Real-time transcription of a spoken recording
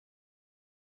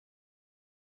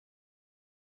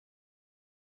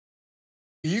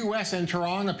The U.S. and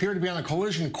Tehran appear to be on a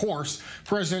collision course.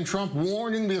 President Trump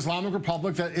warning the Islamic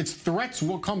Republic that its threats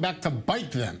will come back to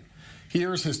bite them.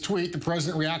 Here's his tweet, the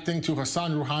president reacting to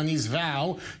Hassan Rouhani's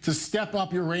vow to step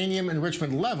up uranium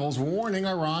enrichment levels, warning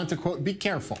Iran to, quote, be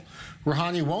careful.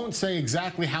 Rouhani won't say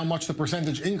exactly how much the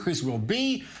percentage increase will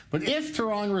be, but if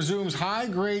Tehran resumes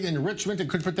high-grade enrichment, it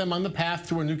could put them on the path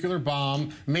to a nuclear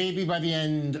bomb, maybe by the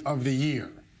end of the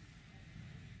year.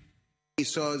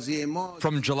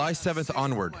 From July 7th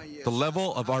onward, the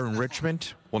level of our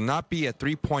enrichment will not be at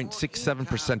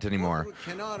 3.67% anymore.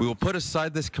 We will put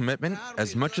aside this commitment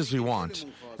as much as we want,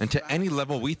 and to any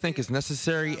level we think is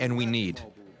necessary and we need.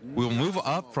 We will move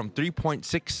up from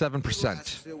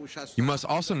 3.67%. You must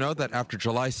also know that after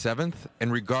July 7th,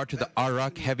 in regard to the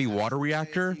Arak heavy water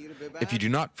reactor, if you do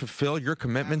not fulfill your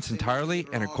commitments entirely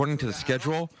and according to the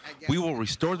schedule, we will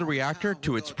restore the reactor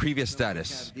to its previous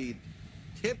status.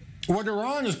 What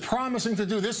Iran is promising to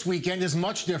do this weekend is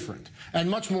much different and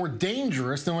much more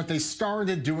dangerous than what they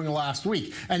started doing last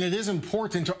week. And it is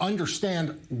important to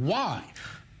understand why.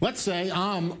 Let's say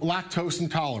I'm lactose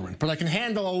intolerant, but I can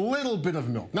handle a little bit of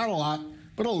milk. Not a lot,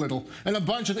 but a little. And a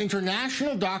bunch of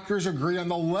international doctors agree on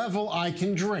the level I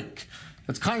can drink.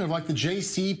 It's kind of like the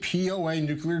JCPOA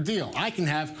nuclear deal. I can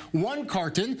have 1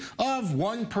 carton of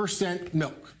 1%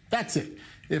 milk. That's it.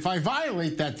 If I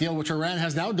violate that deal, which Iran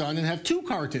has now done, and have 2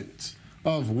 cartons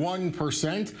of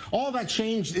 1%, all that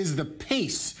changed is the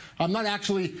pace. I'm not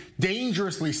actually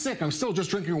dangerously sick. I'm still just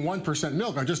drinking 1%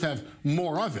 milk. I just have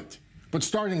more of it. But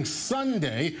starting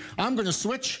Sunday, I'm going to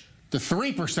switch to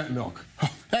 3% milk.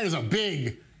 That is a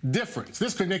big difference.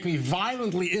 This could make me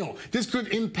violently ill. This could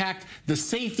impact the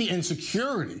safety and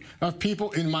security of people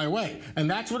in my way. And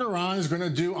that's what Iran is going to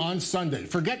do on Sunday.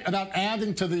 Forget about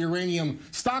adding to the uranium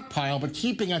stockpile, but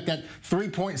keeping at that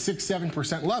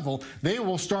 3.67% level. They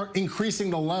will start increasing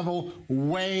the level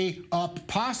way up,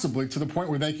 possibly to the point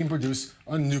where they can produce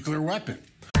a nuclear weapon.